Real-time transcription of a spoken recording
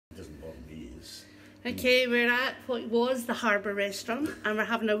Okay, we're at what was the Harbour Restaurant and we're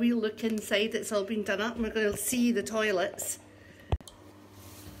having a wee look inside. It's all been done up and we're going to see the toilets.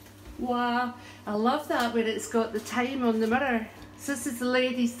 Wow, I love that where it's got the time on the mirror. So this is the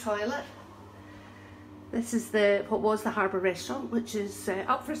ladies' toilet. This is what was the Harbour Restaurant, which is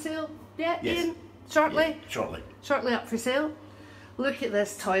up for sale. Yeah, yes. Ian? Shortly? Yeah, shortly. Shortly up for sale. Look at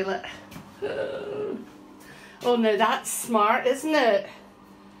this toilet. Oh, now that's smart, isn't it?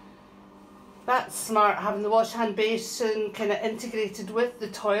 That's smart, having the wash hand basin kind of integrated with the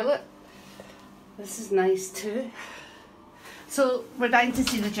toilet. This is nice too. So we're down to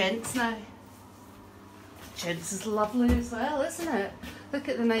see the gents now. Gents is lovely as well, isn't it? Look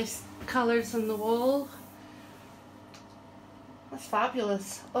at the nice colours on the wall. That's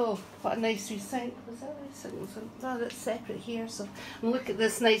fabulous. Oh, what a nice wee sink. Was that a wee sink? Oh, that's separate here. So, and look at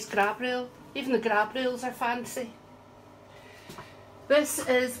this nice grab rail. Even the grab rails are fancy. This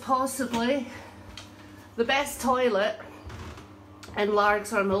is possibly the best toilet in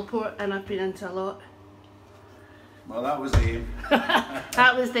Largs or Millport, and I've been into a lot. Well, that was the aim.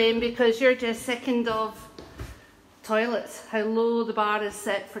 That was the aim, because you're just sickened of toilets. How low the bar is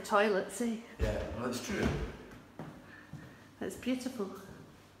set for toilets, eh? Yeah, well, that's true. It's beautiful.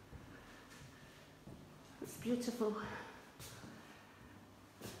 It's beautiful.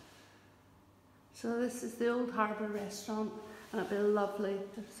 So this is the old Harbour Restaurant, and it'd be lovely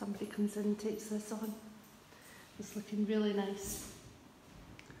if somebody comes in and takes this on. It's looking really nice.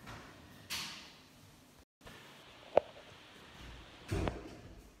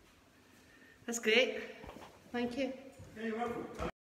 That's great. Thank you. Yeah, you're welcome.